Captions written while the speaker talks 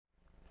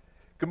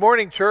Good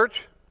morning,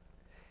 church.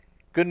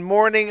 Good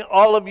morning,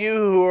 all of you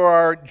who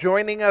are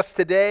joining us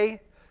today,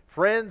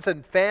 friends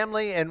and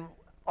family, and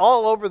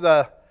all over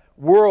the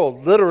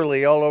world,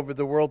 literally all over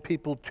the world,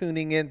 people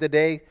tuning in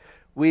today.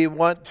 We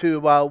want to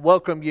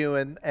welcome you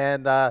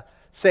and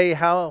say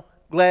how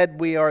glad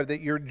we are that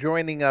you're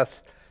joining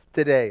us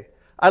today.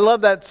 I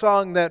love that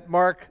song that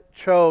Mark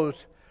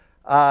chose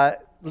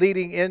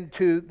leading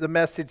into the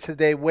message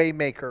today,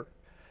 Waymaker.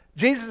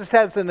 Jesus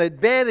has an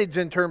advantage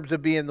in terms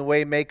of being the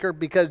way maker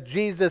because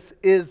Jesus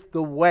is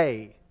the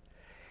way.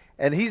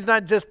 And he's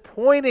not just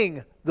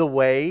pointing the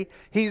way.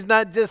 He's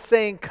not just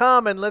saying,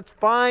 come and let's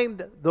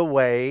find the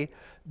way.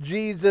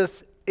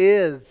 Jesus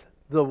is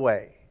the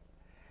way.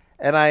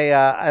 And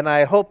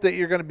I hope that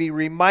you're going to be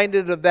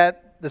reminded of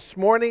that this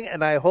morning,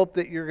 and I hope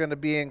that you're going to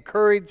be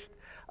encouraged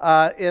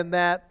in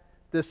that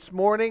this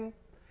morning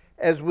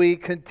as we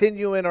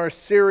continue in our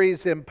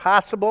series,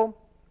 Impossible.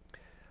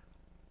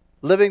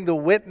 Living the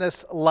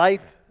Witness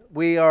Life.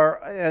 We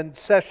are in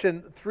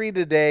session 3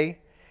 today.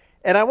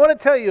 And I want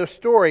to tell you a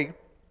story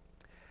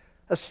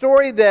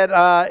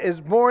that is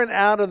born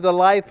out of the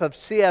life of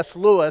C.S.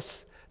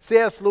 Lewis.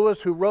 C.S. Lewis,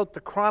 who wrote the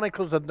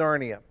Chronicles of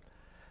Narnia.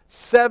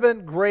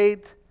 7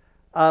 great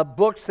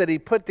books that he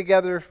put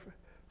together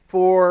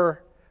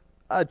for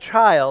a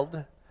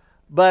child,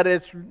 but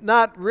it's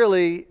not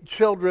really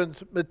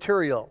children's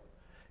material.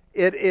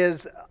 It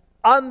is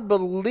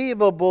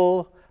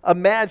unbelievable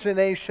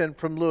imagination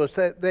from Lewis.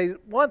 They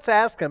once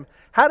asked him,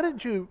 how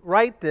did you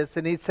write this?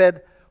 And he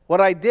said, what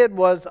I did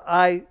was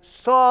I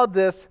saw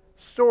this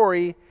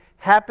story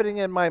happening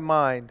in my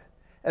mind,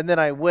 and then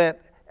I went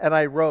and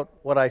I wrote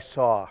what I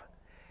saw.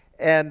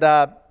 And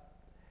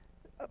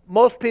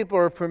most people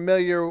are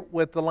familiar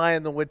with The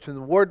Lion, the Witch, and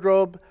the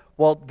Wardrobe.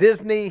 Walt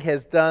Disney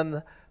has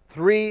done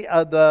 3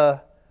 of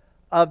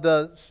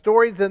the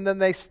stories, and then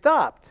they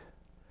stopped.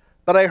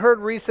 But I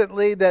heard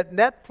recently that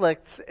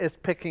Netflix is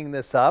picking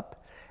this up,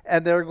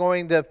 and they're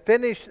going to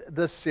finish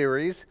the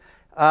series,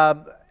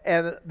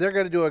 and they're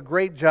going to do a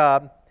great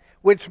job,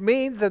 which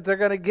means that they're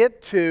going to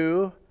get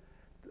to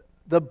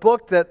the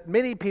book that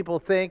many people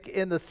think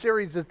in the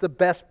series is the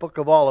best book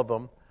of all of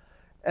them,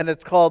 and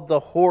it's called The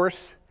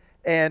Horse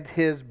and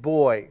His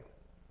Boy.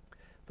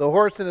 The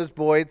Horse and His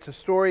Boy, it's a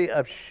story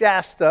of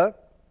Shasta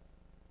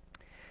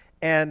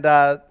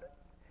and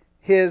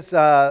his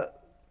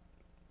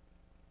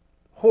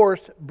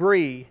horse,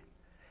 Bree,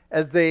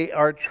 as they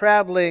are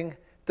traveling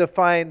to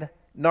find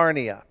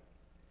Narnia.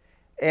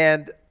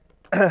 And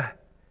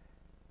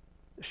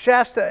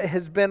Shasta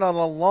has been on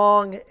a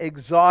long,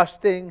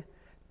 exhausting,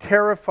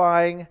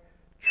 terrifying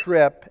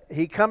trip.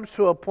 He comes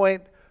to a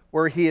point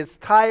where he is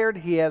tired.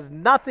 He has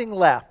nothing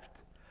left.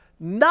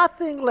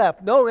 Nothing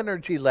left. No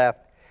energy left.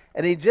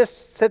 And he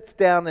just sits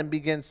down and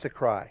begins to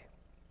cry.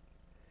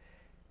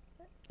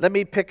 Let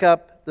me pick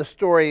up the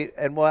story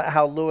and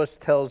how Lewis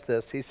tells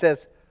this. He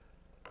says,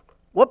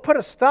 what put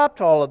a stop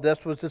to all of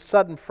this was a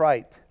sudden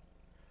fright.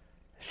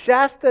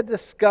 Shasta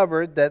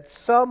discovered that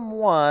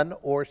someone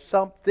or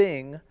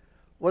something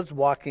was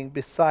walking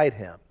beside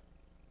him.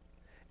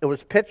 It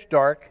was pitch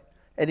dark,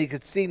 and he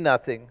could see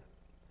nothing.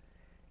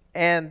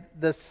 And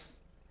the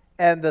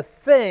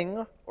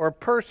thing or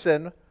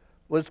person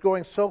was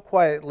going so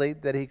quietly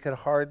that he could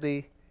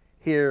hardly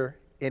hear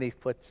any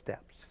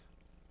footsteps.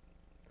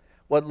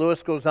 What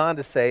Lewis goes on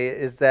to say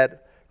is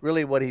that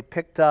really what he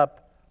picked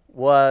up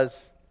was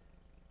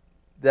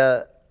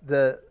the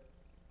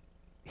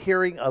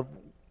hearing of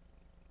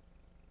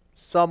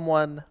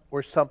someone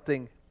or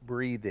something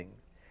breathing,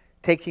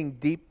 taking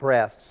deep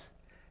breaths.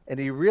 And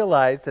he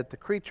realized that the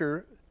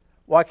creature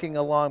walking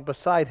along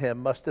beside him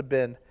must have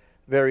been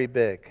very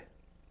big.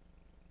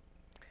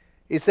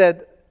 He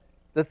said,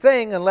 the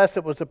thing, unless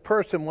it was a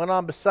person, went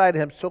on beside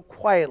him so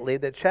quietly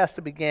that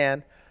Shasta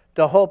began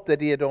to hope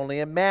that he had only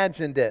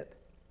imagined it.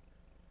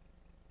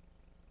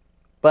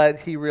 But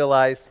he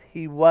realized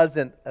he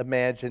wasn't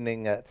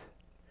imagining it.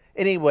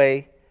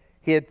 Anyway,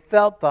 he had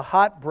felt the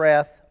hot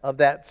breath of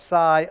that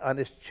sigh on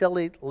his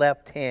chilly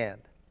left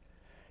hand.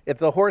 If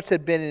the horse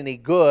had been any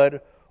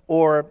good,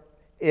 or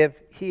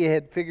if he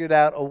had figured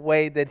out a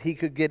way that he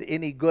could get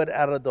any good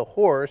out of the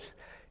horse,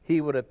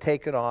 he would have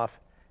taken off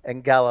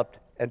and galloped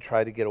and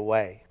tried to get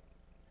away.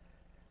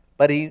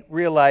 But he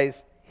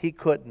realized he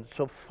couldn't.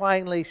 So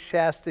finally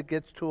Shasta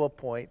gets to a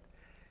point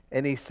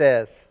and he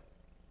says,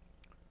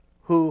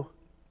 who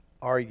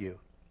are you?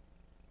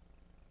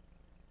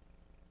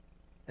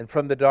 And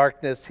from the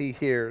darkness he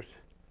hears,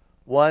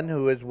 one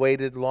who has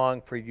waited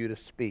long for you to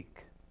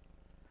speak,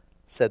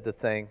 said the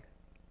thing.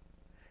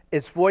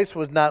 Its voice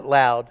was not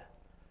loud,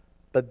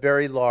 but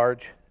very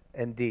large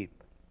and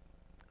deep.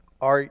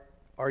 Are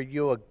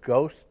you a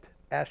ghost?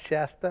 Asked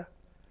Shasta.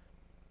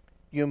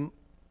 You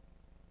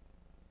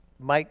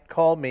might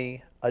call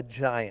me a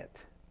giant,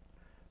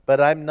 but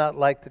I'm not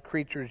like the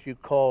creatures you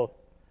call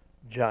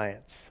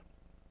giants.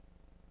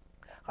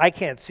 I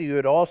can't see you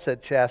at all,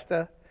 said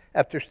Shasta,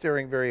 after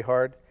staring very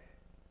hard.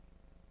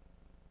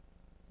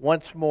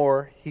 Once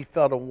more, he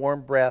felt a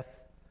warm breath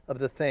of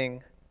the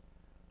thing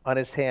on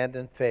his hand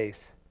and face.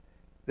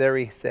 There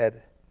he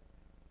said,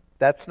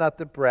 That's not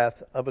the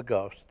breath of a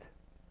ghost.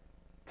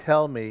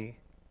 Tell me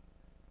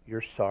your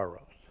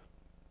sorrows.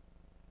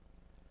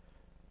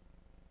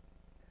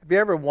 Have you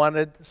ever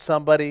wanted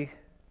somebody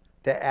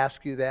to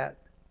ask you that?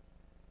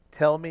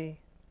 Tell me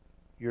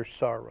your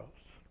sorrows.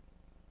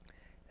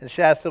 And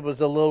Shasta was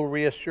a little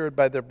reassured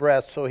by their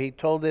breath, so he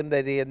told him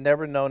that he had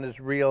never known his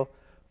real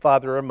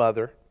father or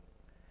mother,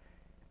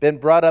 been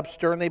brought up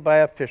sternly by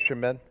a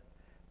fisherman.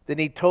 Then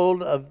he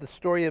told of the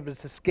story of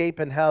his escape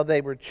and how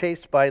they were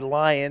chased by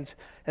lions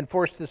and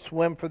forced to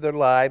swim for their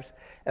lives,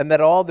 and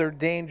that all their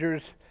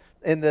dangers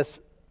in this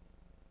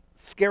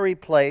scary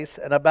place,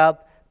 and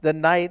about the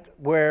night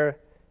where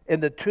in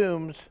the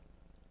tombs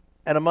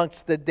and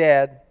amongst the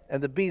dead,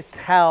 and the beasts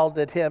howled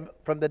at him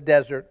from the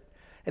desert.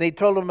 And he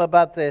told him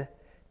about the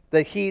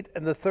heat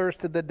and the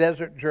thirst of the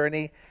desert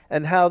journey,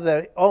 and how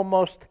they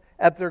almost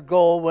at their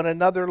goal when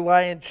another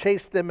lion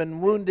chased them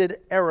and wounded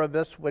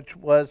Erebus, which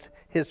was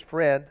his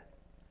friend.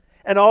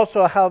 And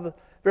also how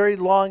very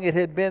long it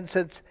had been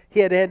since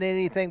he had had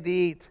anything to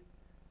eat.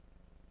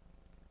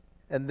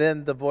 And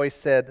then the voice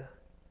said,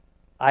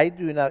 I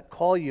do not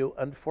call you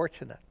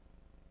unfortunate.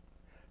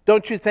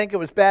 Don't you think it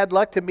was bad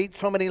luck to meet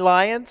so many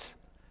lions?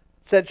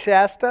 Said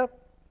Shasta.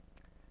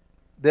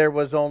 There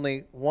was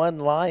only one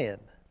lion,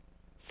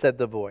 said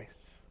the voice.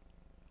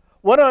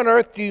 What on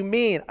earth do you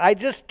mean? I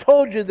just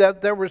told you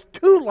that there was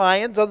 2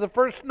 lions on the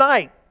first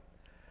night.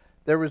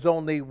 There was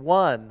only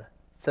one,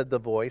 said the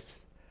voice,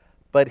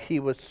 but he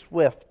was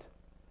swift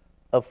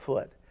of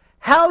foot.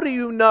 How do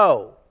you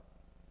know?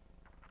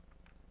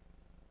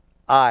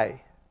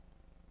 I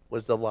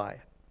was the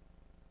lion.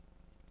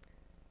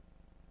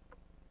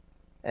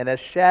 And as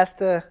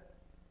Shasta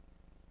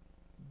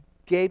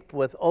gaped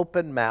with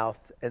open mouth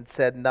and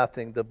said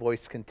nothing, the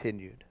voice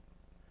continued.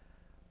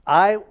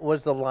 I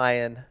was the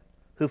lion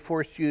who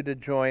forced you to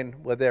join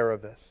with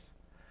Erebus.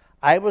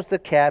 I was the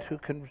cat who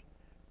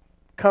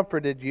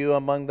comforted you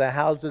among the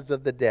houses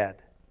of the dead.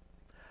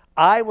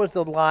 I was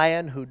the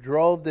lion who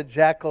drove the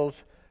jackals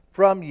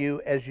from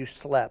you as you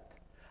slept.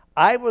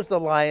 I was the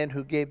lion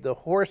who gave the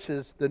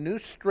horses the new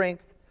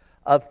strength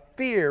of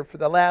fear for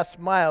the last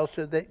mile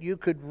so that you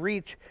could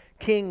reach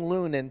King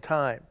Loon in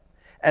time.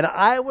 And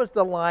I was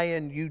the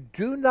lion you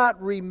do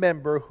not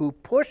remember who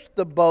pushed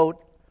the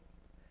boat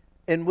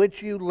in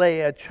which you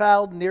lay a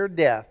child near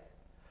death,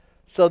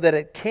 so that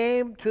it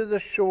came to the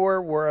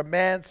shore where a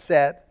man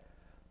sat,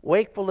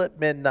 wakeful at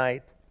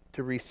midnight,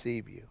 to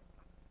receive you.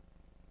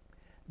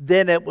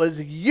 Then it was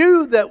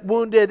you that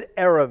wounded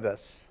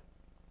Erebus.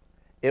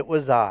 It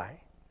was I.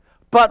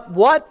 But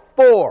what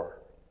for?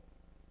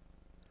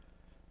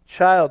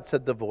 Child,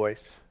 said the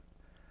voice,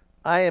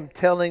 I am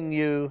telling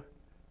you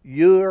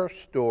your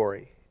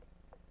story,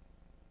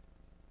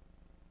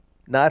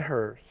 not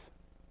hers.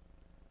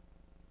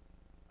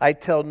 I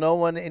tell no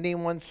one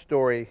anyone's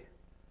story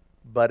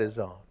but his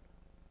own.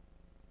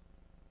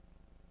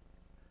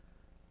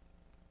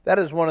 That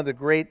is one of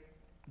the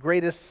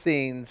greatest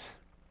scenes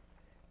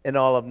in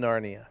all of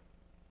Narnia.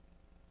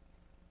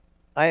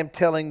 I am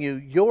telling you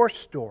your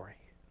story,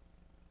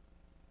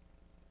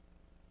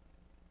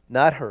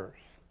 not hers.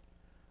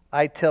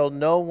 I tell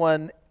no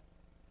one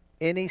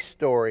any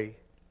story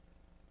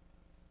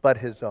but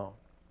his own.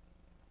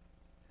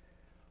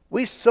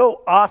 We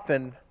so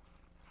often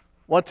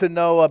want to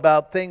know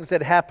about things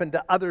that happen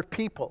to other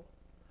people.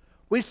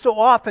 We so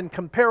often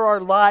compare our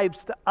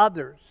lives to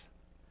others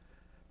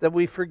that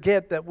we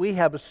forget that we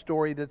have a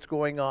story that's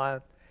going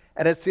on,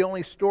 and it's the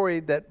only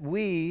story that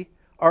we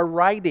are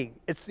writing.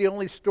 It's the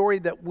only story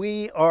that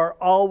we are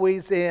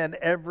always in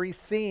every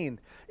scene.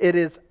 It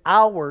is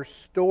our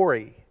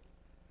story.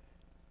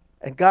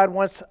 And God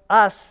wants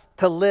us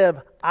to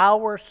live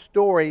our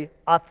story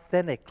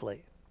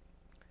authentically.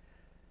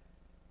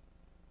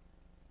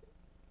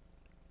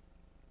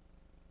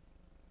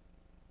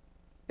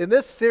 In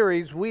this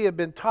series, we have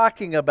been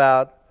talking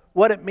about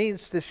what it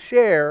means to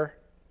share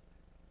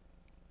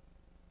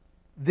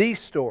the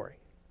story.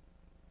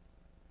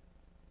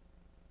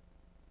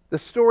 The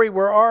story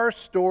where our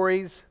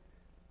stories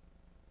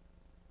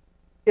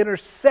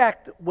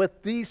intersect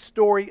with the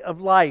story of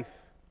life.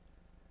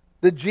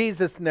 The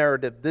Jesus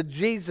narrative, the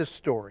Jesus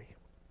story.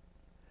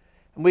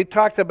 And we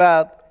talked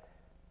about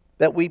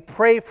that we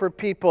pray for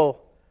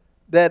people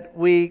that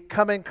we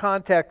come in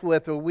contact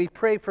with, or we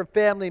pray for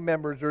family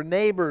members or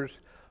neighbors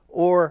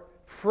or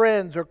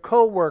friends or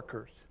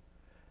co-workers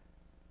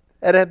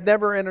that have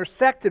never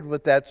intersected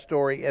with that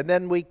story, and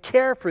then we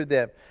care for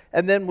them,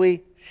 and then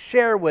we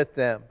share with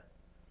them,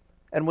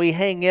 and we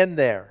hang in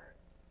there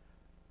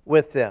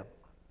with them.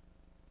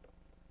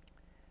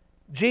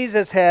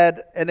 Jesus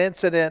had an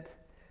incident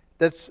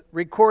that's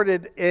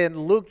recorded in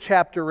Luke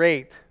chapter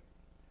 8.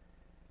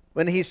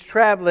 When he's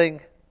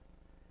traveling,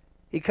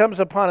 he comes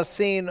upon a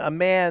scene, a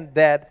man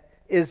that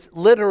is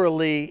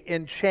literally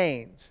in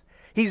chains.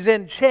 He's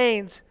in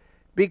chains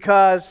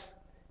because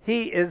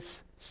he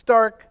is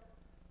stark,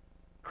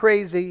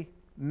 crazy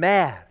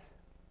mad.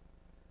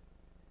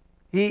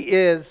 He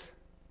is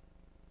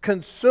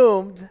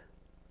consumed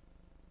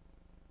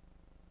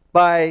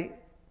by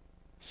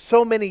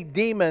so many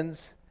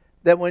demons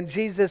that when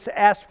Jesus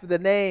asked for the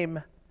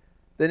name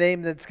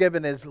that's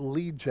given is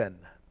Legion.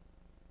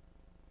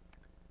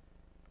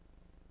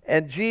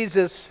 And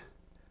Jesus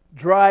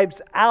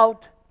drives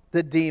out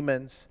the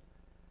demons.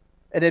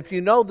 And if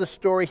you know the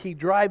story, he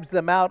drives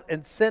them out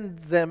and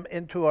sends them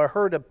into a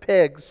herd of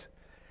pigs.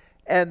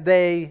 And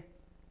they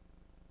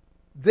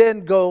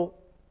then go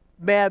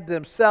mad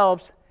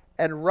themselves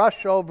and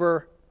rush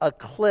over a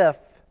cliff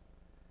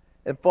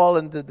and fall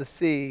into the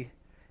sea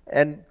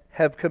and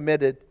have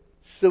committed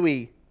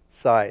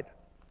suicide.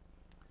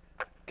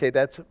 Okay,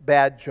 that's a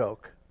bad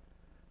joke.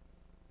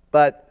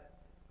 But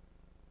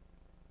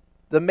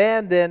the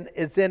man then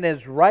is in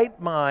his right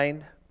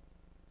mind,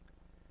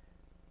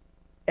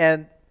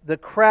 and the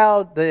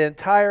crowd, the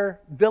entire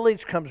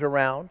village comes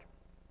around,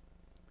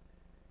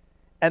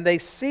 and they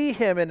see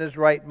him in his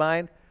right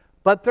mind,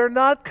 but they're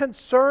not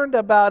concerned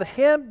about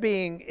him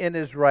being in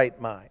his right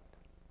mind.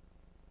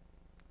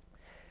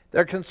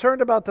 They're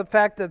concerned about the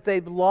fact that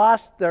they've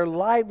lost their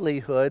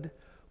livelihood,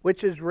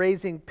 which is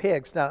raising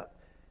pigs. Now,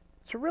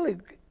 it's a really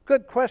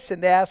good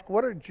question to ask.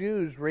 What are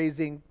Jews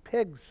raising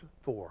pigs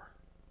for?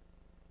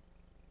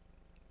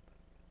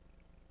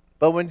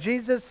 But when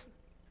Jesus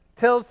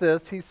tells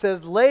this, he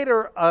says,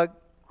 later a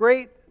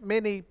great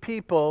many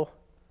people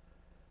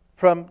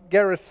from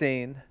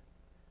Gerasene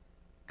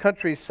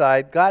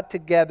countryside got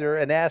together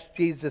and asked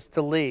Jesus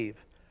to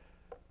leave.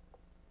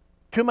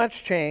 Too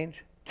much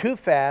change, too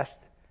fast,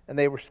 and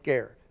they were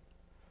scared.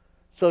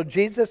 So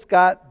Jesus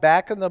got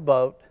back in the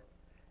boat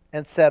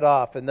and set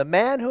off. And the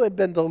man who had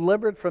been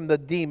delivered from the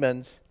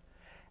demons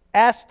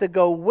asked to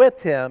go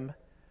with him,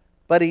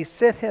 but he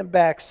sent him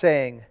back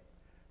saying,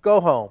 "Go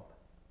home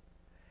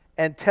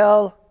and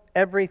tell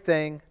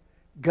everything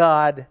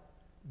God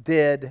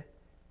did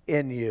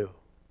in you."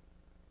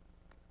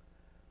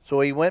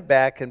 So he went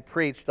back and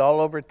preached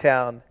all over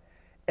town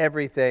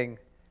everything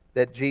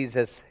that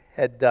Jesus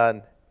had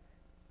done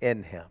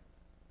in him.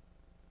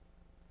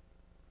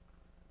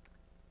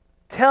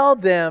 Tell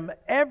them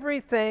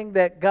everything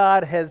that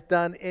God has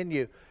done in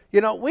you.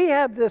 You know, we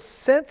have this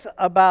sense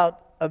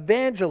about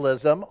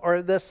evangelism,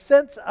 or this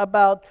sense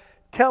about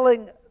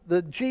telling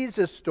the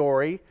Jesus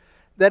story,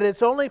 that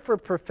it's only for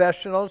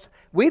professionals.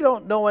 We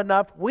don't know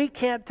enough. We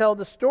can't tell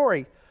the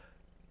story.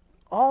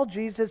 All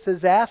Jesus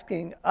is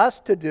asking us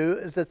to do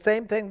is the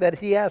same thing that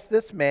he asked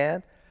this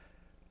man.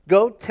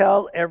 Go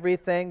tell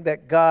everything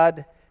that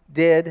God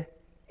did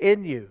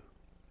in you.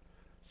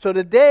 So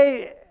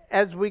today,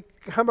 as we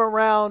come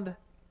around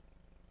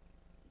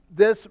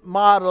this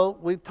model,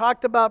 we've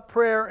talked about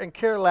prayer and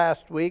care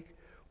last week.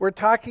 We're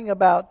talking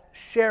about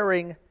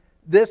sharing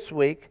this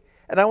week.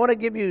 And I want to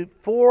give you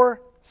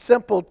 4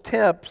 simple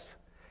tips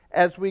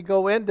as we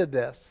go into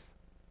this.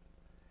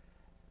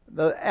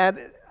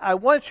 And I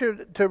want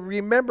you to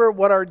remember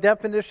what our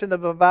definition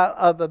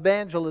of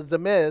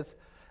evangelism is.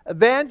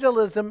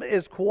 Evangelism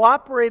is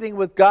cooperating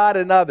with God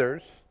and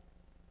others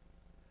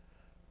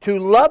to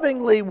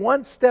lovingly,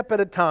 one step at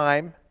a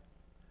time,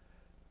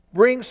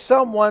 bring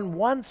someone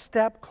one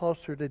step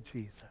closer to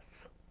Jesus.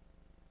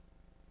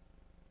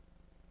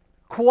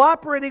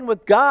 Cooperating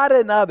with God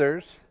and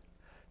others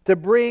to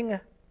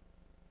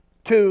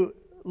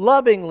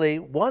lovingly,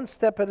 one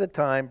step at a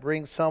time,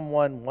 bring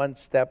someone one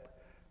step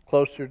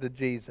closer to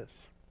Jesus.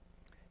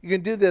 You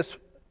can do this,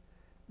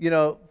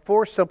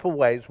 4 simple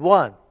ways.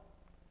 1,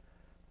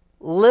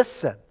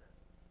 listen.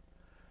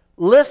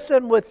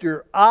 Listen with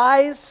your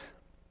eyes,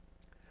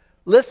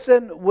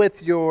 listen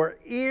with your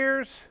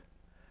ears,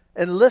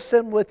 and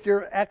listen with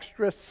your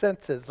extra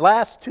senses.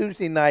 Last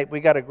Tuesday night, we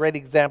got a great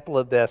example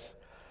of this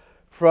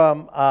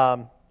from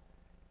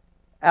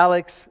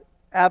Alex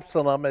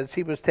Absalom as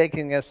he was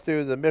taking us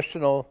through the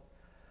missional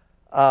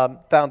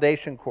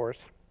foundation course.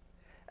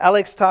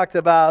 Alex talked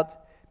about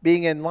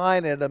being in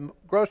line at a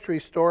grocery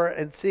store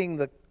and seeing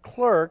the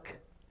clerk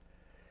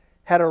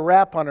had a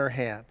wrap on her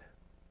hand.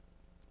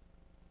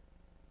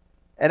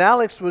 And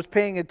Alex was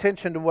paying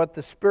attention to what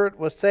the Spirit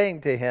was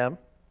saying to him.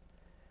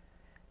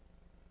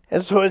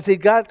 And so as he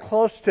got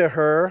close to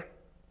her,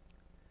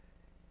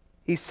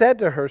 he said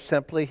to her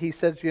simply, he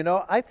says,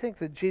 I think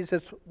that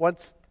Jesus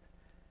wants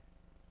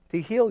to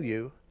heal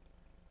you.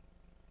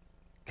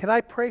 Can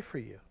I pray for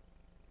you?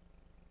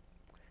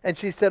 And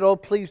she said, oh,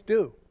 please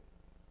do.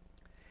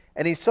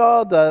 And he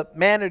saw the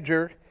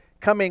manager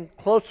coming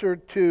closer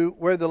to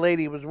where the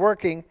lady was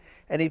working,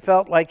 and he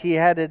felt like he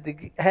had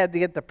to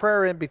get the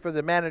prayer in before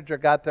the manager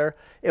got there.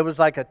 It was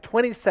like a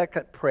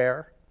 20-second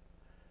prayer.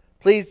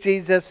 Please,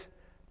 Jesus,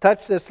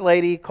 touch this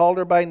lady, called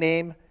her by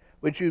name.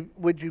 Would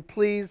you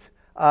please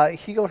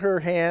heal her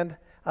hand?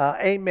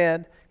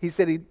 Amen. He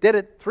said he did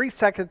it 3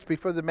 seconds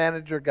before the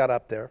manager got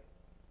up there.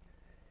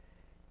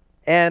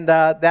 And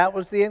that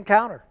was the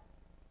encounter.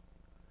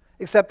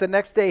 Except the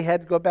next day he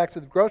had to go back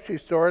to the grocery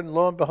store, and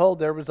lo and behold,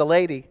 there was a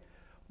lady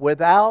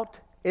without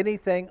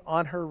anything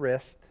on her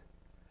wrist,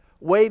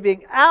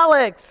 waving,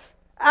 Alex,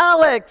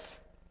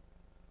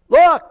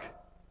 look,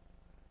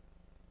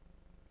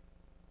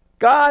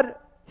 God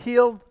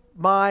healed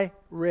my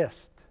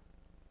wrist.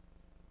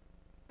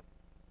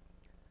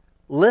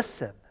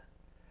 Listen.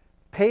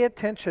 pay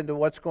attention to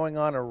what's going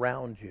on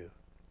around you.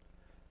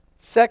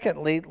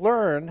 Secondly,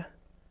 learn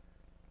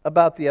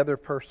about the other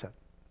person.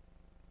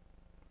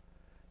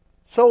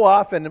 So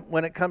often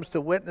when it comes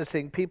to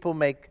witnessing,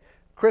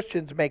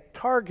 Christians make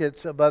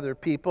targets of other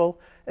people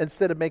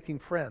instead of making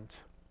friends.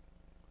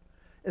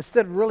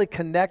 Instead of really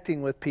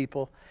connecting with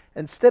people,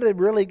 instead of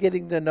really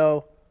getting to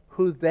know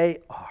who they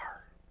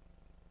are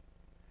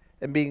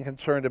and being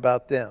concerned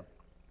about them.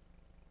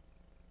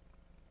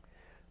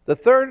 The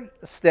third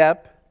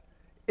step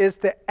is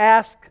to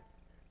ask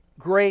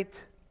great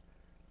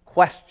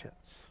questions.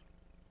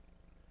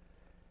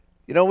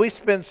 You know, we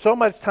spend so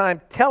much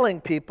time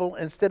telling people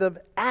instead of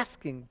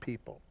asking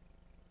people.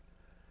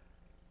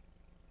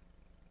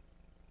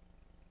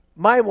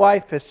 My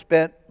wife has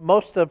spent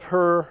most of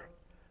her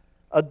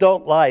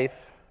adult life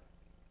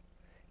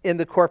in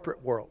the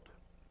corporate world.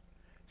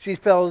 She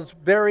feels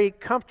very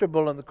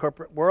comfortable in the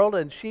corporate world,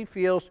 and she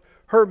feels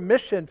her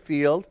mission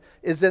field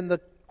is in the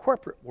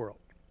corporate world.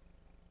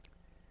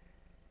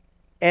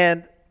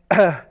 And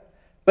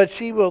but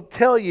she will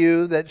tell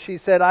you that she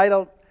said, I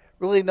don't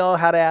really know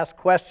how to ask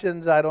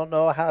questions. I don't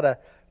know how to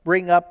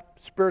bring up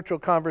spiritual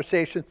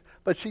conversations,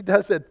 but she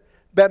does it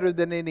better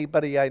than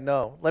anybody I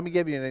know. Let me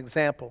give you an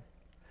example.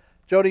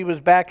 Jody was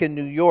back in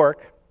New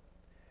York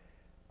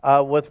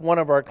with one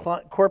of our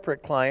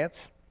corporate clients.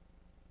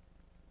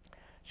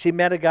 She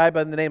met a guy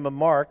by the name of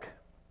Mark,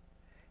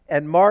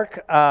 and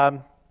Mark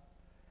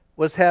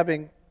was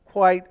having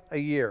quite a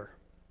year.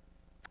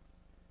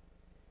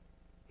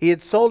 He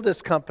had sold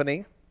his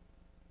company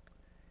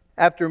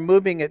after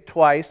moving it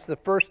twice. The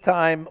first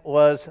time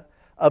was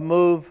a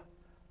move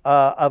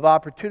of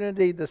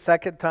opportunity. The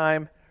second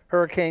time,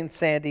 Hurricane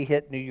Sandy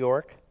hit New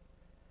York.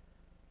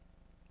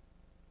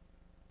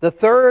 The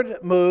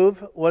third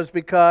move was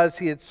because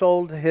he had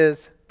sold his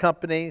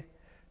company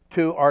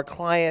to our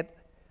client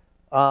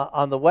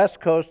on the West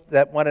Coast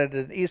that wanted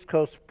an East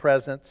Coast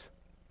presence,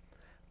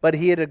 but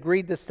he had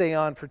agreed to stay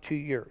on for 2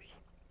 years.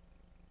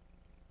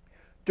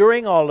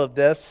 During all of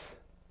this,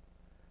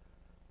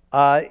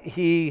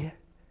 he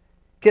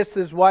kissed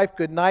his wife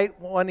goodnight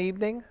one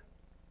evening,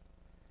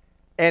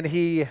 and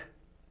he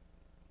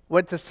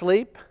went to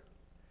sleep,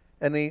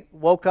 and he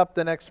woke up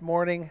the next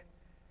morning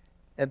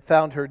and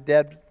found her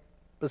dead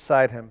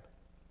beside him.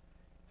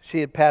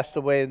 She had passed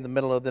away in the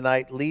middle of the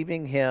night,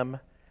 leaving him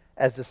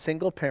as a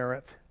single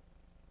parent,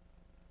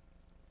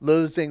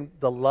 losing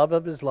the love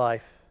of his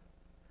life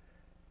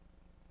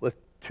with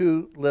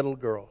 2 little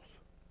girls.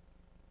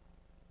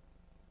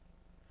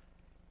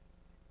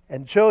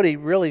 And Jody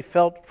really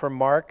felt for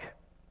Mark.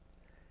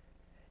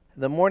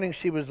 The morning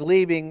she was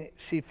leaving,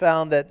 she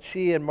found that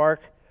she and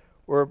Mark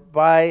were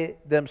by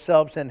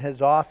themselves in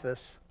his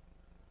office.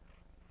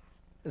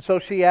 And so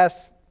she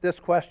asked this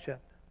question,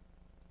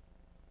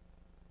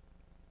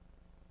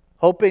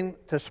 hoping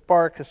to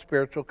spark a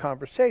spiritual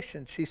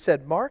conversation. She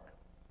said, Mark,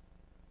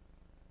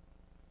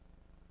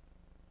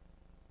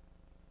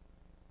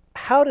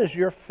 how does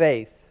your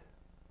faith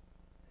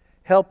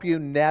help you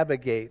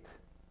navigate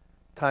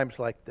times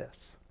like this?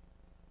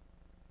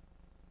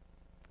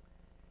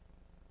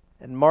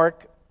 And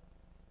Mark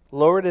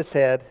lowered his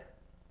head,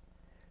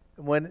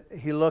 and when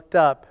he looked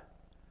up,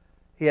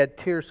 he had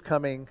tears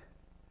coming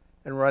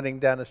and running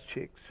down his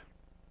cheeks.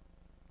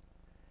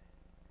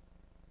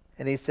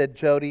 And he said,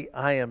 Jody,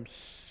 I am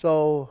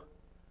so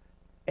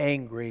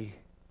angry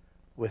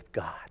with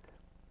God.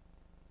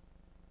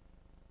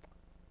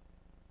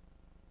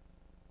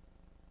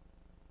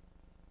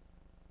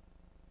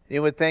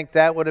 You would think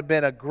that would have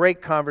been a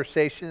great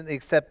conversation,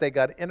 except they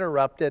got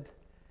interrupted,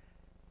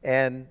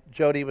 and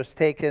Jody was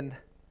taken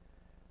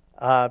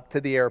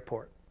to the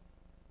airport.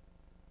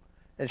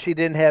 And she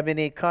didn't have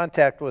any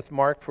contact with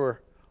Mark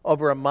for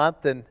over a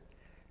month, and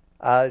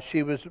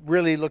she was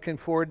really looking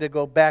forward to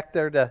go back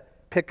there to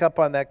pick up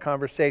on that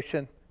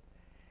conversation.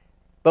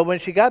 But when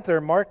she got there,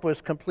 Mark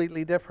was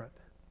completely different.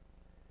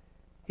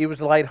 He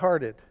was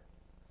lighthearted.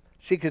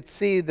 She could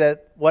see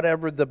that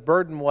whatever the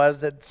burden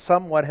was, that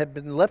somewhat had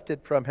been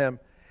lifted from him.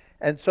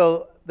 And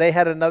so they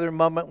had another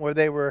moment where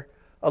they were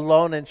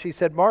alone, and she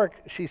said, Mark,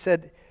 she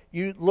said,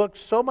 you look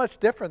so much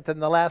different than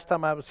the last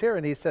time I was here.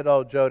 And he said,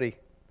 oh, Jody.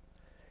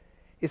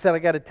 He said, I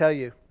got to tell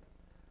you,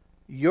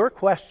 your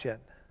question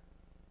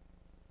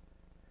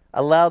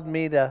allowed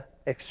me to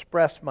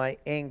express my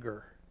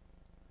anger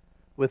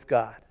with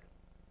God.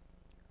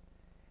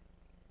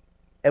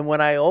 And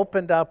when I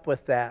opened up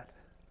with that,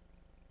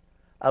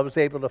 I was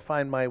able to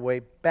find my way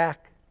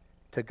back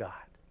to God.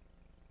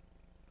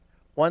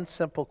 One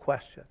simple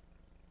question.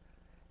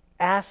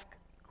 Ask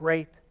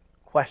great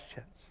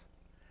questions.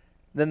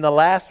 Then the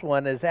last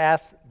one is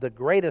ask the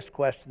greatest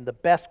question, the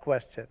best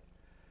question.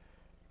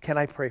 Can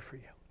I pray for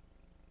you?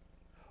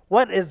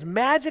 What is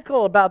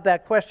magical about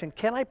that question,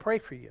 can I pray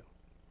for you,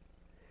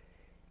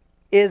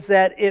 is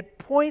that it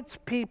points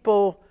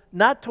people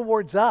not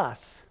towards us,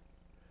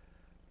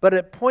 but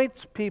it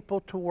points people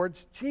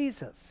towards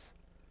Jesus.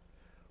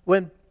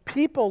 When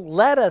people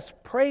let us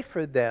pray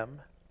for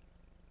them,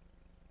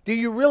 do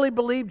you really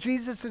believe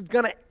Jesus is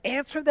going to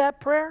answer that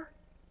prayer?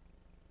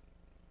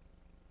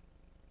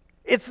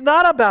 It's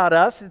not about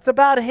us, it's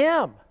about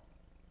Him.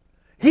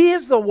 He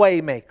is the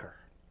way maker.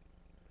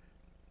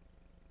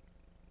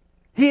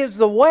 He is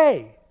the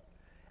way.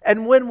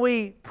 And when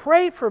we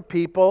pray for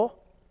people,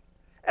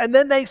 and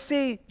then they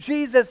see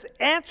Jesus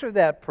answer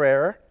that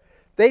prayer,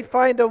 they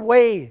find a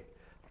way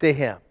to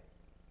Him.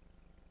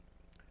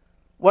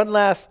 One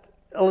last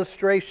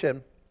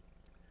illustration.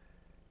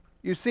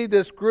 You see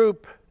this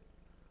group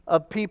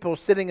of people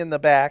sitting in the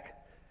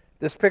back.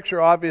 This picture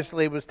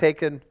obviously was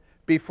taken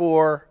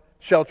before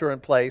shelter in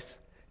place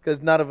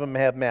because none of them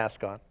have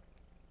masks on.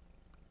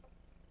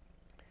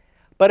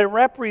 But it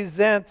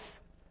represents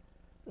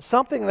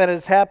something that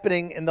is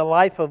happening in the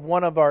life of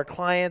one of our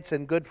clients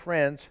and good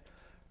friends.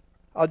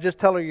 I'll just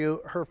tell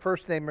you her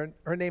first name.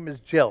 Her name is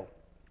Jill.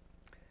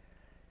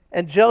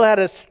 And Jill had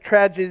a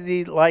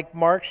tragedy like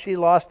Mark. She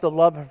lost the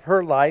love of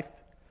her life.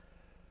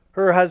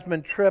 Her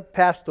husband, Tripp,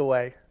 passed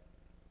away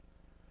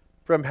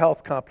from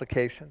health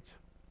complications.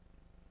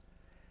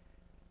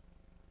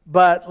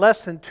 But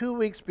less than 2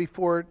 weeks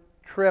before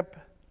Tripp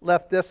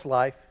left this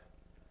life,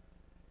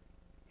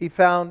 he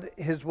found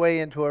his way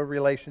into a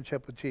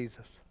relationship with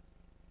Jesus.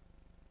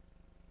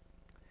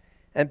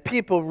 And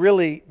people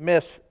really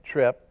miss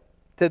Tripp.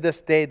 To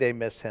this day, they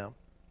miss him.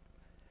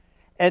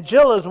 And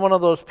Jill is one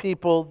of those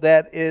people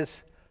that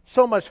is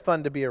so much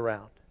fun to be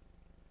around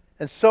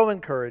and so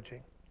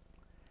encouraging.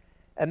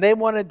 And they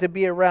wanted to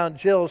be around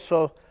Jill,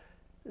 so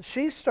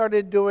she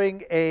started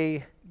doing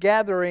a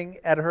gathering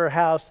at her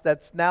house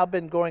that's now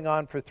been going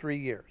on for 3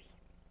 years.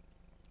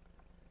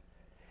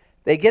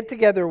 They get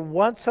together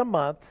once a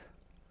month,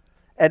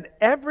 and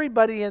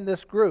everybody in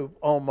this group,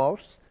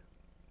 almost,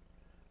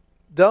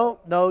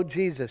 don't know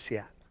Jesus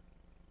yet.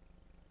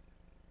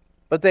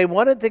 But they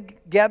wanted to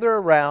gather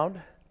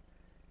around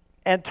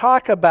and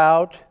talk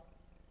about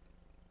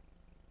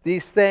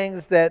these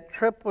things that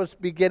Tripp was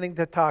beginning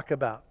to talk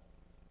about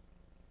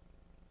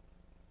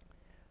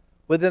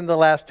within the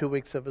last 2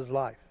 weeks of his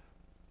life.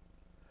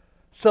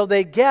 So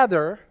they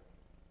gather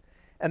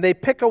and they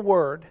pick a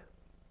word,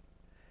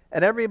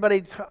 and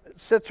everybody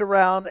sits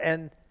around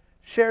and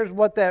shares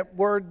what that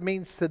word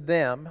means to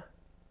them.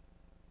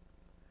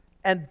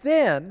 And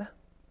then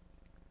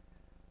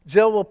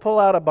Jill will pull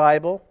out a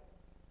Bible,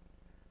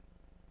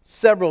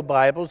 several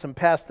Bibles, and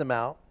pass them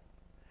out.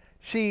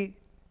 She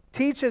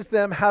teaches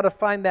them how to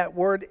find that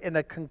word in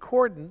a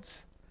concordance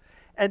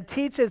and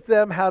teaches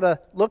them how to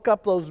look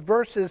up those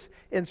verses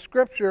in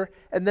Scripture,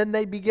 and then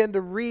they begin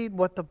to read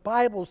what the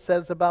Bible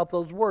says about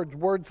those words.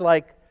 Words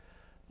like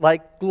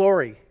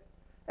glory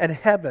and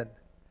heaven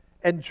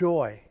and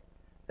joy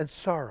and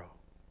sorrow.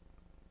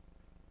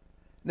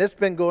 And this has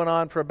been going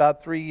on for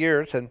about 3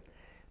 years, and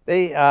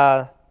they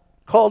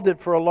called it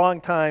for a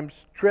long time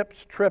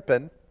Tripp's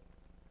Trippin'.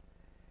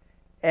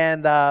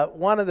 And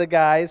one of the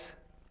guys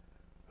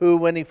who,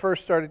 when he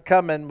first started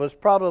coming, was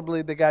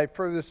probably the guy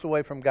furthest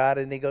away from God,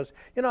 and he goes,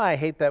 I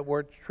hate that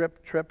word,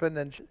 tripping.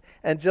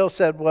 And Jill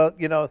said, well,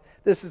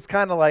 this is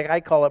kind of like, I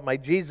call it my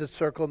Jesus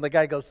circle. And the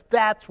guy goes,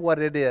 that's what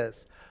it is.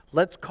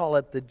 Let's call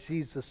it the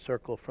Jesus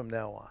circle from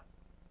now on.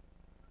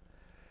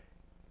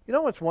 You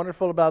know what's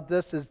wonderful about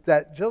this is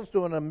that Jill's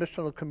doing a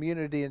missional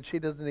community, and she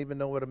doesn't even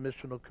know what a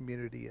missional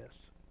community is.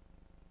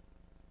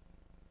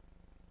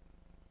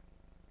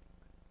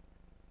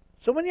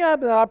 So when you have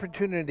the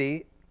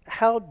opportunity,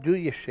 how do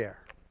you share?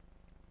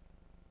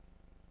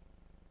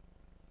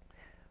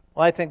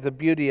 Well, I think the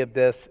beauty of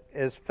this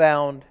is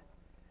found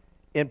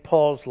in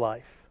Paul's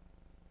life.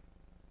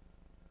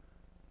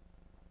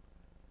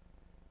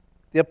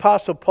 The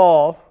Apostle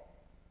Paul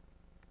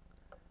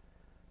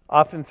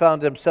often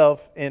found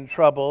himself in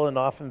trouble and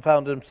often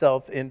found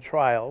himself in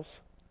trials.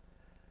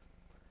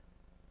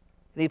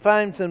 And he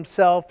finds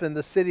himself in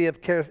the city of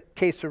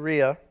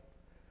Caesarea,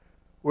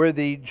 where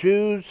the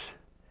Jews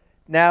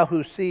now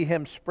who see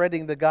him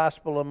spreading the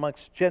gospel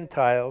amongst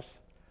Gentiles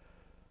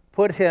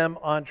put him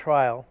on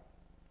trial.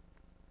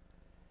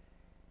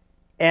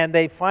 And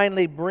they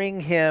finally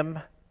bring him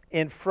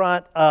in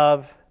front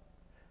of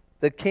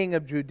the king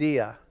of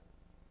Judea,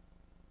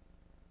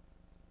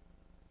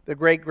 the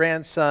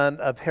great-grandson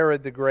of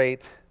Herod the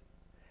Great,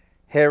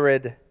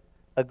 Herod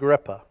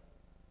Agrippa.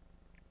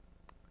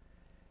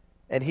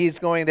 And he's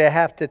going to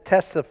have to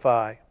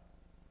testify.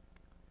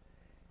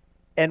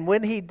 And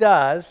when he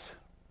does,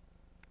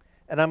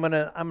 and I'm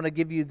going to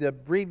give you the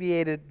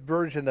abbreviated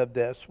version of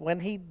this. When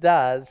he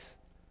does,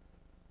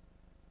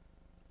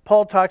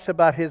 Paul talks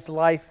about his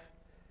life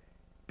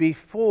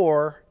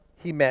before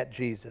he met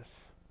Jesus.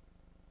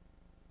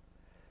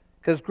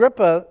 Because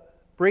Agrippa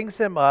brings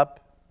him up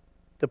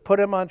to put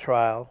him on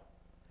trial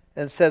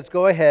and says,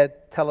 go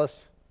ahead, tell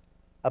us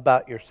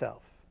about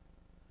yourself.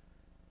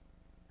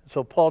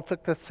 So Paul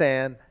took the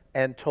stand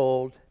and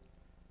told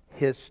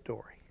his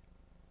story.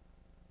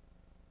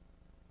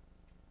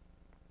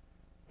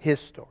 His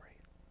story.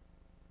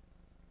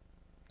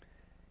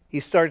 He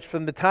starts,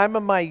 from the time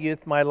of my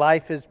youth, my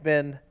life has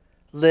been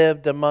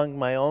lived among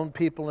my own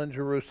people in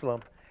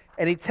Jerusalem.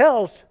 And he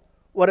tells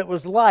what it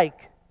was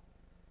like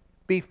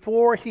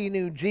before he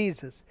knew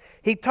Jesus.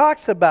 He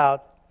talks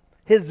about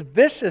his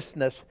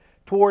viciousness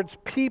towards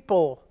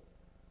people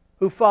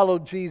who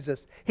followed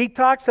Jesus. He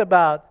talks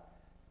about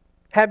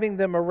having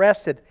them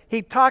arrested.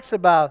 He talks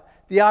about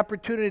the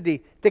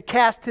opportunity to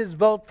cast his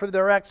vote for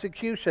their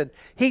execution.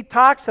 He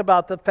talks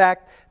about the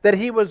fact that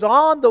he was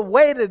on the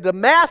way to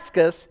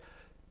Damascus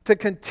to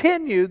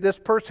continue this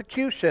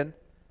persecution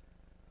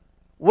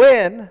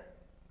when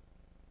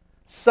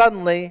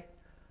suddenly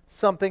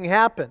something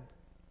happened.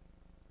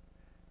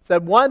 He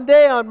said, one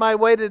day on my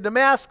way to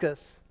Damascus,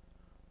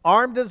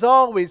 armed as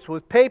always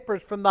with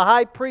papers from the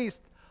high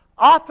priest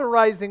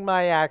authorizing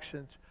my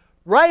actions,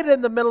 right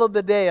in the middle of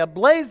the day, a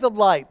blaze of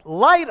light,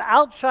 light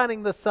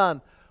outshining the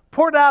sun,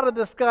 poured out of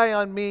the sky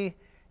on me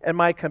and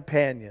my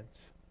companions.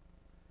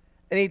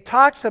 And he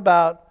talks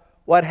about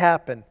what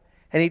happened.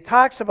 And he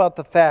talks about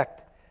the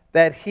fact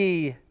that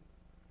he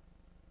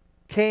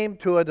came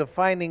to a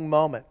defining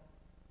moment.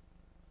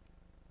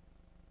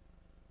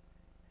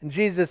 And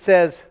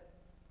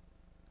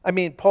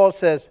Paul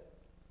says,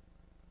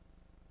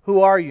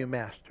 "Who are you,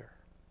 Master?"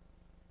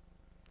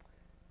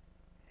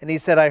 And he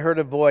said, "I heard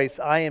a voice,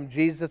 'I am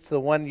Jesus, the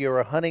one you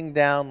are hunting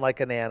down like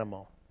an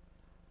animal.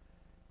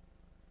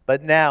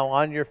 But now,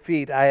 on your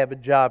feet, I have a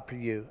job for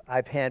you.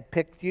 I've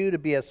handpicked you to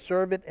be a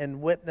servant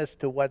and witness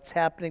to what's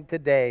happening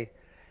today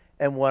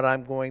and what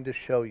I'm going to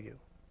show you."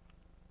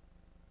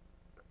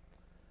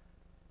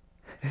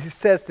 He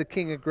says to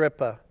King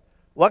Agrippa,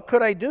 "What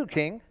could I do,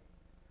 King?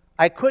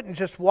 I couldn't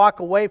just walk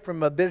away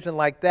from a vision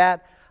like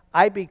that.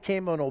 I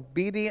became an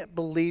obedient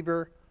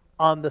believer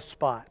on the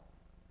spot."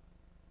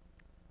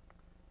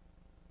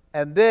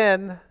 And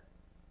then,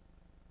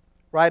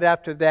 right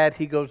after that,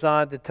 he goes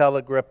on to tell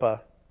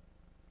Agrippa,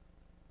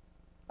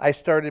 "I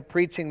started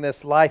preaching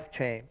this life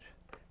change,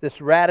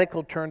 this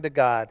radical turn to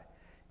God,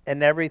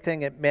 and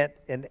everything it meant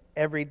in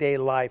everyday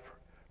life,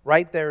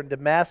 right there in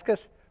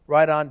Damascus,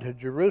 right on to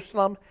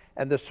Jerusalem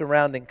and the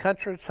surrounding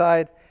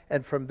countryside,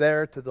 and from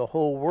there to the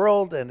whole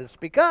world. And it's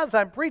because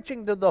I'm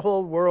preaching to the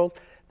whole world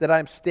that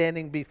I'm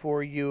standing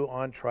before you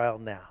on trial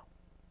now."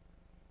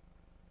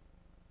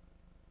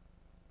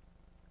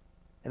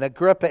 And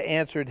Agrippa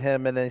answered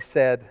him and he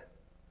said,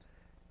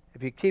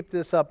 "If you keep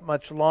this up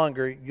much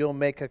longer, you'll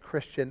make a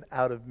Christian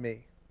out of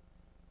me."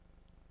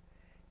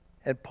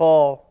 And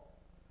Paul,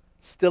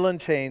 still in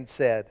chains,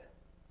 said,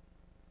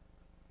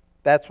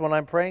 "That's what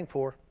I'm praying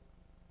for.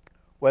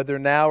 Whether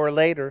now or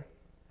later,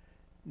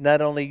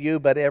 not only you,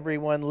 but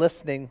everyone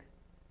listening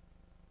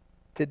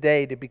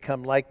today to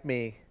become like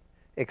me,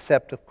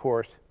 except, of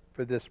course,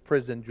 for this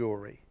prison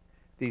jewelry,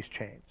 these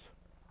chains."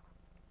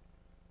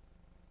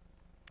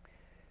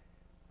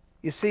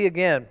 You see,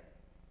 again,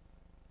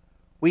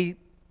 we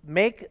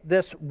make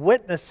this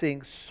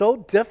witnessing so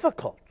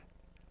difficult.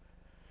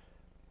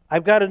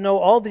 I've got to know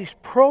all these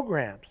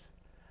programs.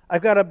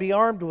 I've got to be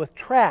armed with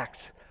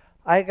tracts.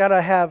 I've got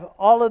to have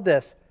all of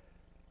this.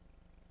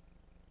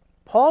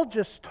 Paul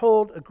just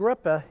told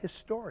Agrippa his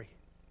story.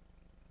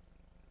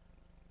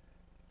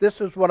 This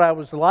is what I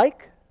was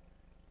like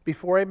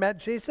before I met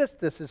Jesus.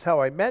 This is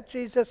how I met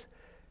Jesus.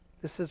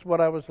 This is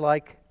what I was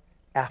like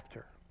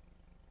after.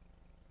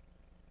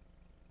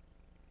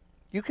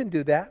 You can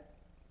do that.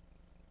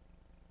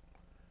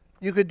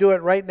 You could do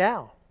it right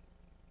now.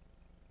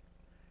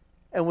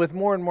 And with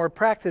more and more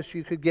practice,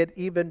 you could get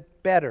even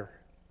better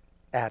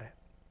at it.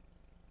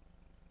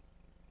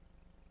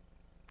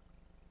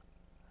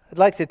 I'd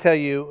like to tell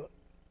you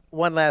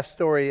one last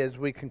story as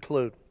we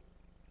conclude.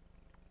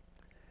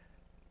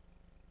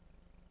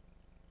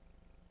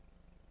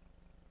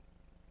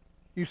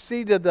 You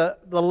see to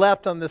the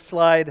left on the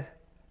slide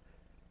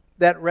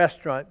that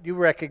restaurant. You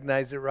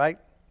recognize it, right?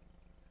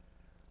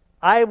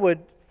 I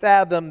would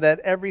fathom that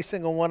every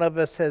single one of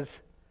us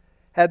has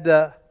had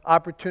the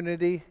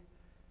opportunity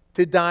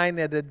to dine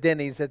at a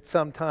Denny's at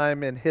some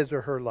time in his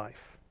or her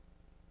life.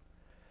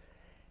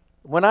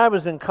 When I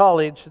was in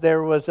college,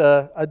 there was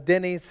a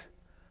Denny's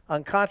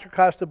on Contra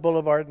Costa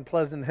Boulevard in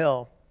Pleasant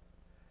Hill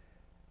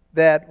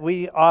that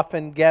we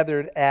often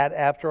gathered at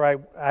after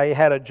I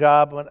had a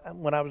job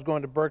when I was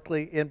going to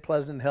Berkeley in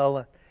Pleasant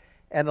Hill,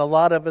 and a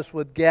lot of us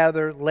would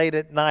gather late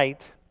at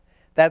night.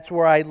 That's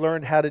where I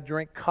learned how to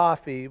drink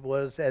coffee,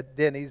 was at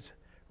Denny's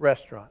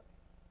restaurant.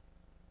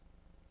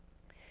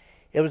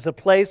 It was a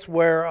place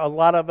where a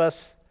lot of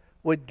us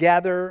would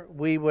gather.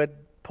 We would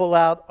pull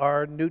out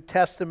our New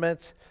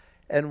Testaments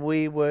and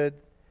we would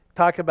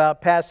talk about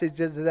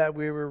passages that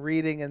we were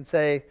reading and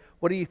say,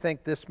 "What do you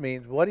think this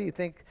means? What do you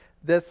think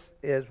this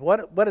is?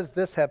 What does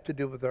this have to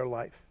do with our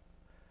life?"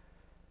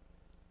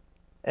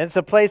 And it's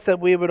a place that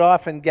we would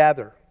often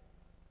gather.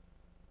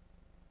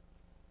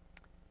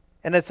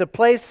 And it's a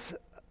place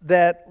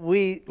that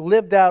we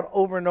lived out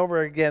over and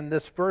over again,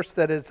 this verse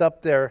that is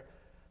up there,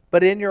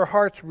 "But in your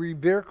hearts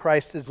revere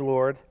Christ as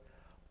Lord.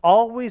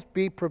 Always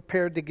be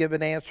prepared to give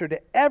an answer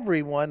to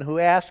everyone who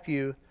asks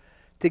you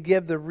to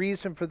give the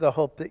reason for the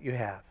hope that you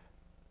have.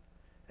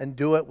 And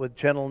do it with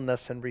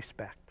gentleness and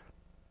respect."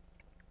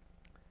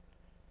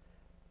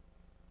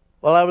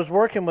 Well, I was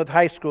working with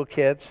high school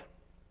kids,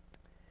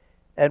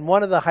 and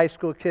one of the high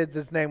school kids,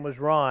 his name was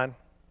Ron.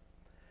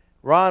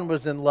 Ron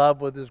was in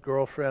love with his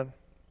girlfriend.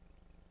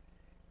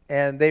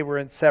 and they were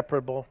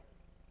inseparable.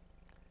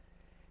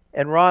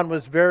 And Ron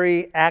was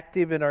very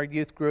active in our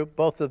youth group,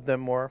 both of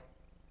them were.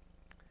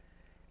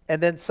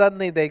 And then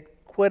suddenly they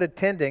quit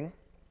attending,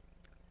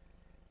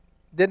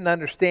 didn't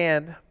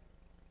understand,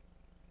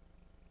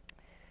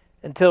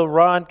 until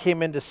Ron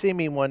came in to see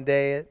me one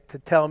day to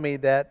tell me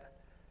that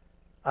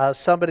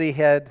somebody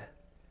had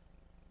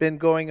been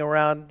going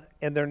around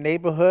in their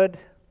neighborhood.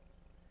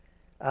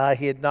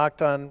 He had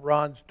knocked on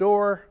Ron's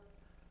door.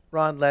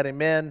 Ron let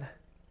him in.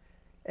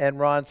 And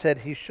Ron said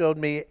he showed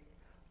me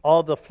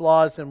all the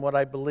flaws in what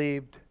I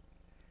believed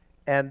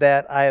and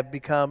that I have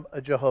become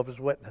a Jehovah's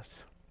Witness.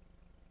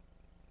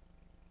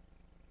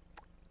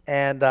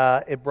 And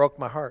it broke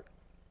my heart.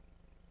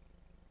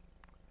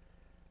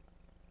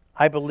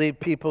 I believe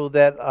people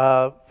that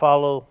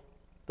follow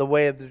the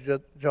way of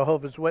the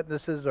Jehovah's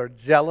Witnesses are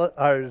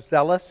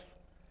zealous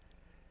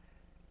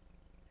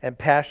and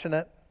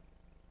passionate,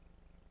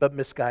 but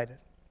misguided.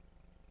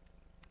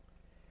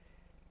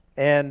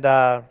 And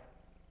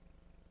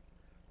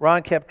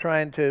Ron kept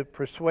trying to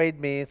persuade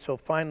me, so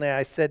finally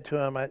I said to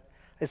him, I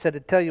said, I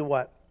tell you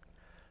what,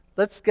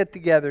 let's get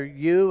together,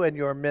 you and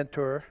your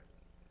mentor,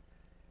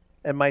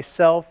 and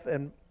myself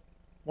and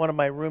one of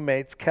my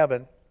roommates,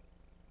 Kevin.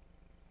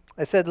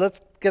 I said, let's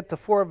get the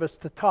four of us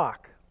to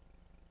talk.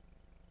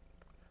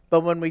 But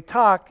when we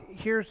talk,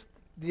 here's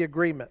the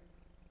agreement.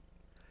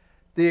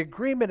 The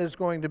agreement is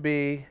going to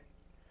be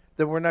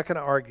that we're not going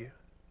to argue.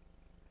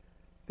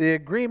 The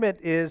agreement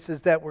is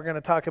that we're going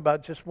to talk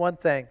about just one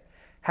thing,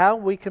 how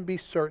we can be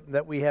certain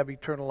that we have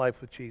eternal life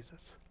with Jesus.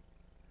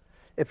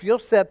 If you'll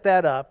set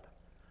that up,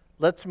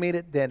 let's meet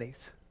at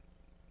Denny's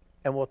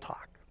and we'll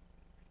talk.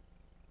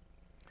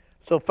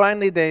 So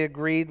finally they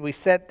agreed. We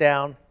sat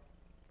down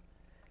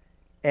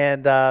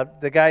and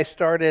the guy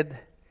started,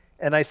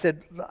 and I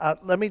said,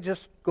 let me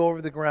just go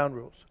over the ground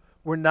rules.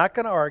 We're not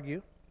going to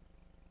argue.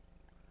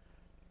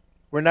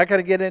 We're not going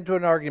to get into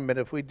an argument.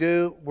 If we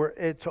do,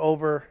 it's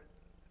over.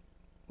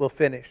 We'll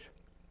finish.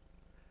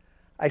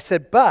 I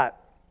said,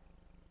 but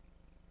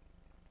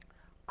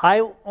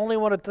I only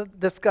wanted to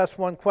discuss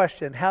one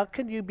question. How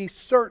can you be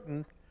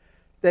certain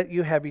that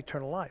you have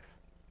eternal life?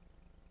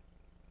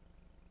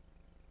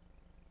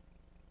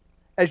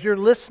 As you're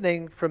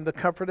listening from the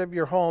comfort of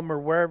your home or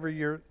wherever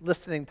you're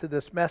listening to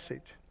this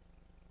message,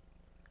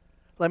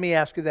 let me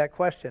ask you that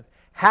question.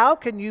 How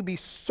can you be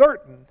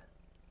certain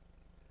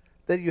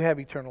that you have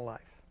eternal life?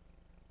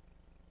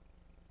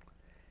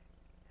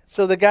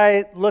 So the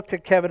guy looked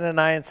at Kevin and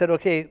I and said,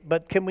 okay,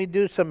 but can we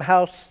do some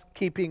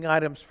housekeeping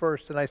items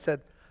first? And I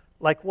said,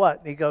 like what?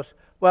 And he goes,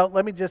 well,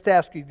 let me just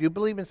ask you, do you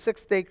believe in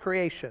six-day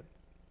creation?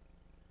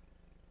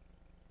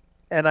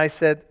 And I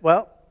said,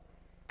 well,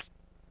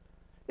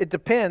 it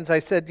depends. I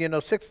said,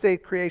 six-day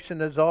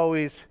creation has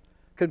always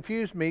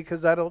confused me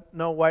because I don't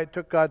know why it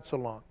took God so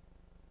long.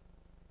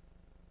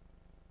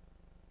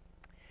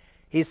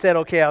 He said,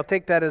 okay, I'll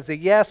take that as a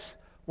yes,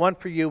 one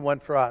for you, one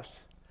for us.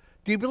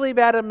 Do you believe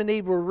Adam and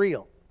Eve were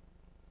real?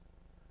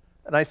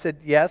 And I said,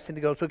 yes. And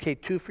he goes, okay,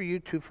 two for you,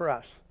 two for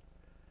us.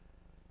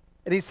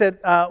 And he said,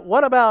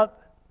 what about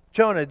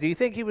Jonah? Do you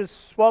think he was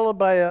swallowed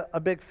by a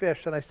big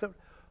fish? And I said,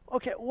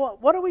 okay,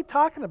 what are we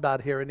talking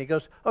about here? And he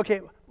goes,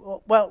 okay,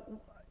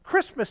 well,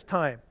 Christmas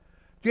time.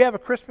 Do you have a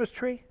Christmas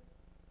tree?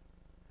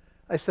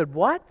 I said,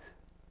 what?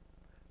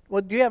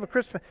 Well, do you have a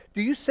Christmas?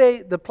 Do you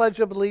say the Pledge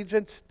of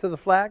Allegiance to the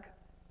flag?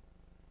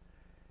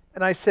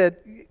 And I said,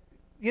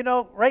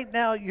 right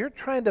now you're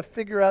trying to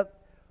figure out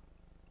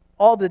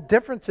all the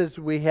differences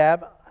we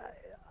have.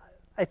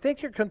 I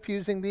think you're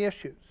confusing the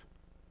issues.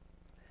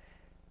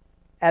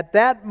 At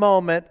that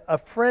moment, a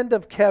friend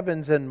of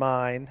Kevin's and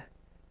mine,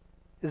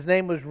 his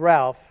name was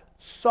Ralph,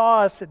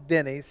 saw us at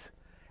Denny's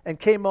and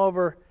came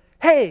over,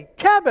 hey,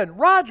 Kevin,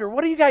 Roger,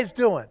 what are you guys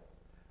doing?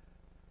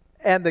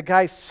 And the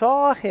guy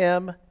saw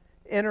him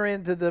enter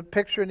into the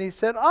picture and he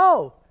said,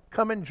 oh,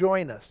 come and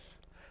join us.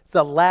 It's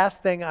the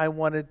last thing I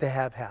wanted to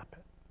have happen.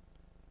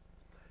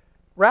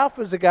 Ralph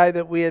was a guy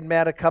that we had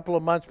met a couple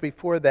of months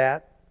before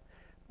that.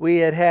 We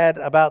had had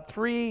about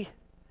 3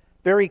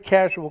 very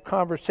casual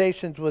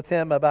conversations with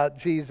him about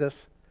Jesus,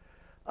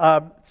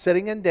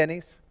 sitting in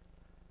Denny's,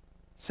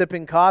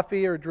 sipping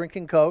coffee or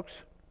drinking Cokes.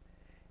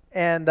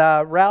 And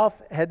Ralph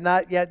had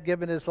not yet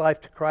given his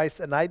life to Christ,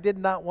 and I did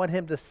not want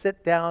him to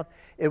sit down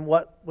in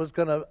what was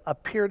going to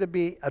appear to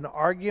be an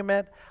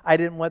argument. I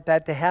didn't want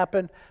that to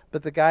happen,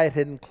 but the guy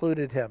had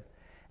included him.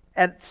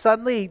 And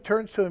suddenly he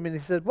turns to him and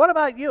he said, what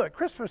about you at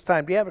Christmas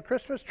time? Do you have a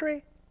Christmas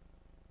tree?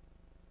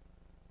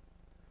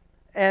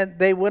 And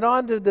they went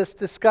on to this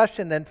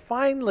discussion, and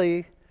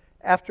finally,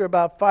 after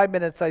about 5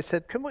 minutes, I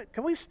said,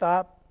 can we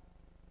stop?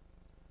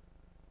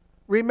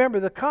 Remember,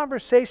 the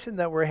conversation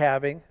that we're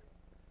having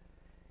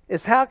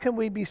is how can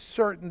we be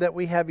certain that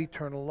we have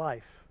eternal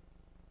life?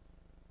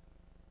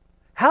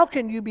 How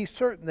can you be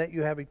certain that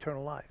you have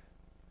eternal life?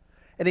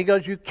 And he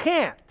goes, you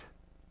can't.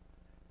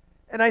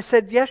 And I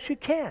said, yes, you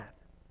can.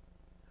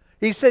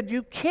 He said,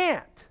 you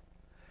can't.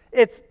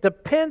 It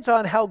depends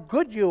on how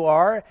good you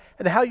are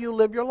and how you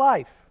live your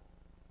life.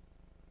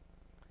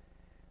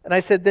 And I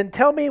said, then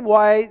tell me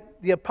why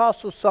the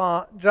Apostle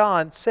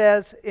John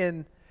says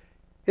in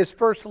his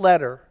first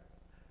letter,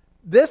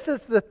 this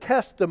is the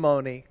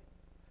testimony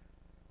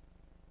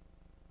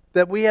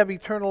that we have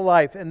eternal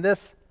life, and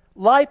this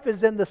life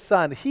is in the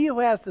Son. He who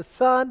has the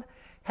Son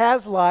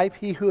has life.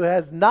 He who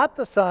has not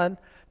the Son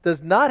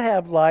does not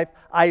have life.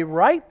 I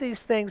write these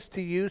things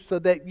to you so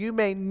that you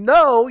may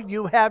know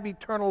you have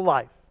eternal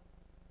life.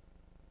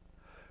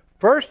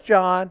 1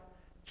 John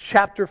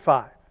chapter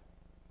 5.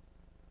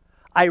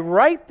 I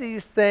write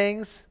these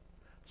things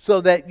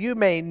so that you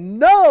may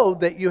know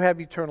that you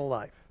have eternal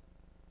life.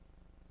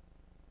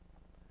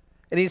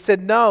 And he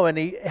said, no. And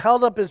he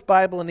held up his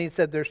Bible and he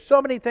said, there's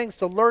so many things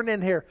to learn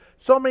in here.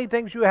 So many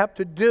things you have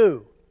to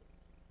do.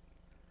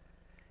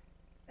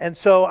 And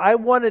so I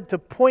wanted to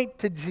point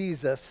to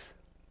Jesus,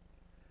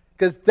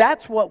 because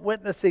that's what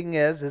witnessing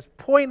is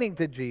pointing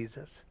to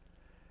Jesus.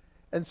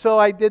 And so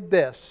I did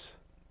this.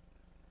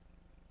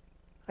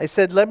 I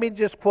said, let me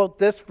just quote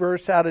this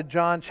verse out of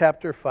John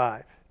chapter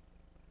 5.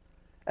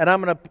 And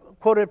I'm going to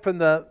quote it from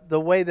the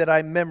way that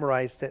I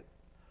memorized it.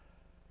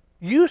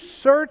 You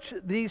search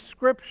these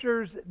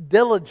scriptures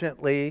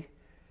diligently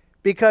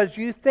because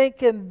you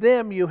think in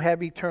them you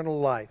have eternal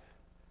life.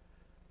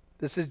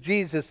 This is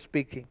Jesus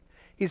speaking.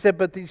 He said,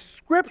 but these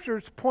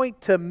scriptures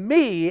point to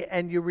me,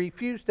 and you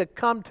refuse to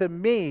come to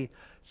me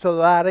so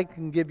that I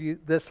can give you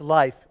this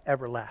life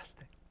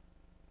everlasting.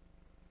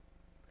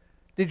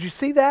 Did you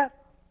see that?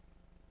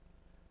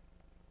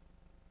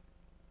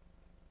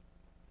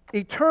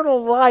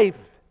 Eternal life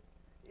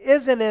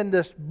isn't in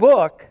this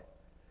book.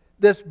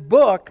 This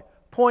book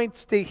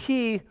points to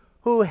He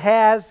who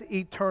has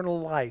eternal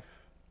life.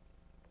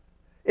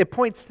 It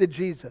points to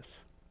Jesus.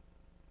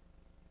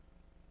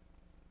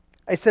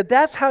 I said,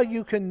 that's how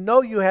you can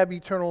know you have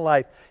eternal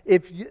life.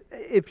 If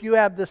you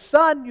have the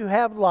Son, you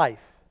have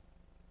life.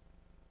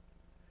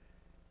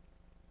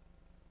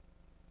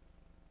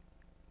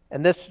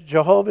 And this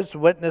Jehovah's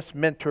Witness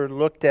mentor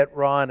looked at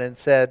Ron and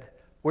said,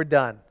 we're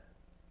done.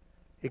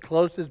 He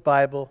closed his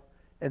Bible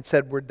and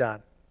said, we're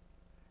done.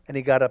 And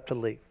he got up to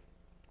leave.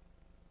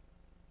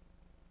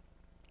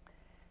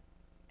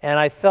 And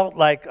I felt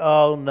like,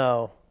 oh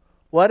no,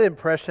 what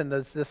impression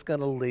is this going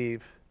to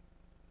leave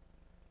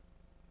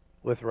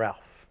with Ralph?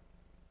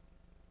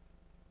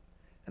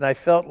 And I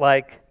felt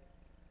like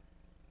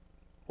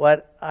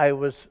what I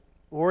was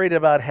worried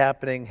about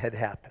happening had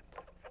happened.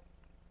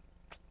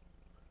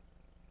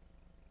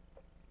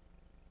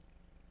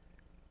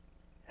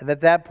 And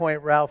at that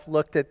point, Ralph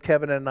looked at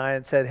Kevin and I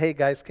and said, hey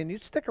guys, can you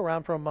stick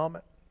around for a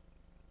moment?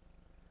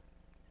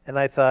 And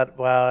I thought,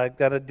 wow, I've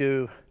got to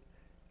do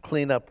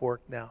cleanup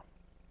work now.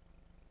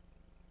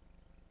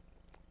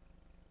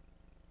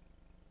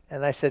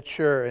 And I said,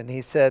 sure. And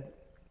he said,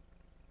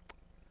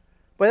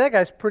 boy, that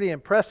guy's pretty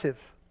impressive.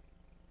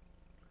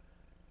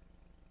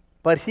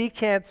 But he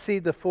can't see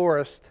the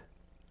forest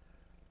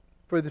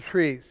for the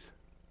trees.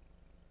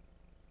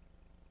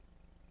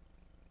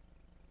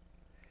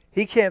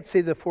 He can't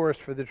see the forest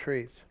for the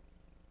trees.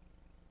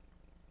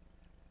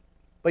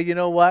 But you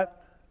know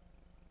what?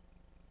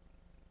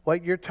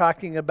 What you're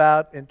talking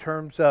about in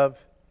terms of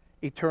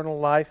eternal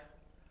life,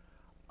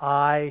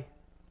 I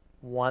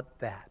want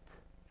that.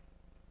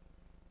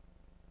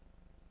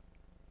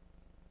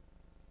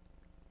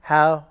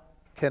 How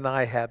can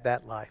I have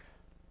that life?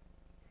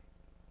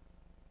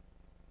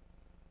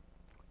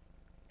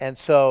 And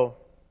so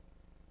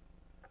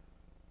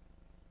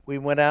we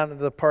went out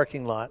into the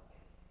parking lot,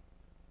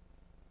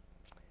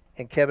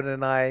 and Kevin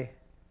and I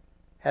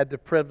had the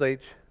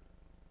privilege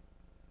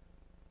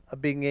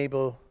of being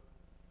able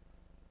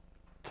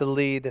to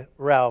lead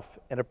Ralph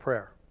in a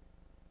prayer.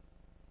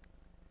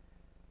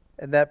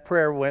 And that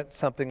prayer went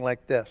something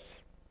like this.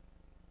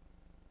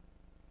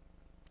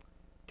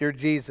 Dear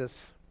Jesus,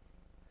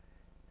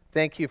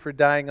 thank you for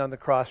dying on the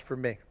cross for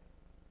me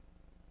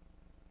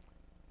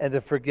and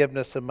the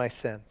forgiveness of my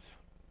sins.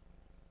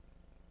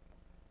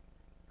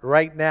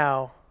 Right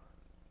now,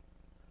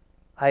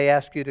 I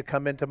ask you to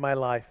come into my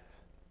life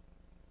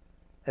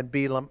and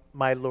be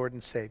my Lord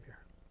and Savior.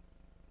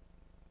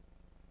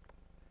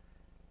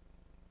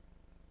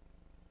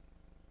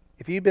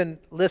 If you've been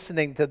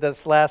listening to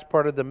this last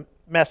part of the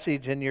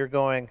message and you're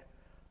going,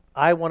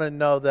 I want to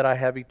know that I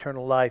have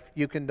eternal life,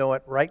 you can know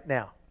it right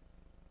now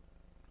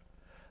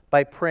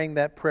by praying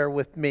that prayer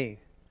with me,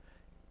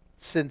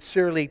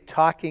 sincerely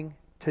talking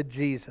to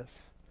Jesus,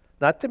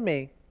 not to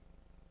me,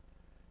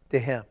 to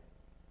Him.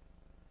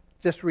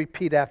 Just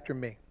repeat after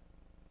me,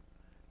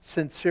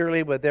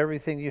 sincerely with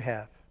everything you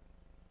have.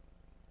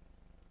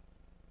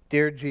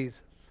 Dear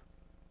Jesus,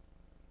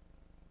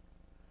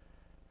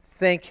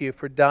 thank you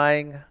for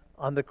dying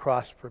on the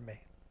cross for me.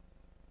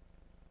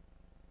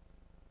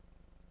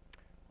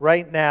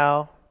 Right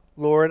now,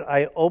 Lord,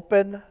 I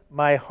open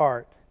my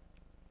heart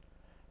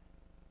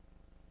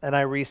and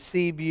I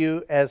receive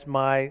you as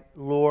my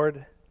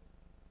Lord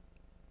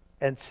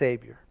and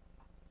Savior.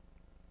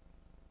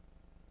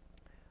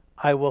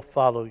 I will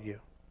follow you.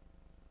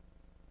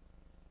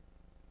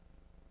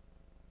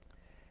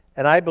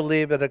 And I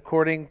believe that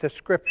according to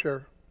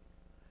Scripture,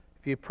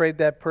 if you prayed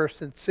that prayer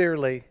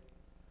sincerely,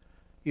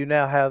 you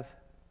now have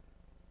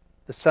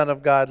the Son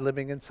of God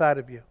living inside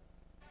of you.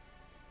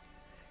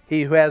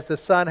 He who has the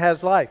Son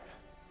has life.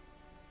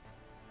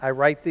 I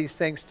write these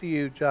things to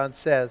you, John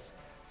says,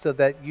 so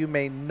that you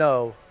may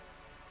know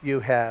you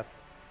have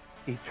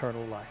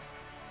eternal life.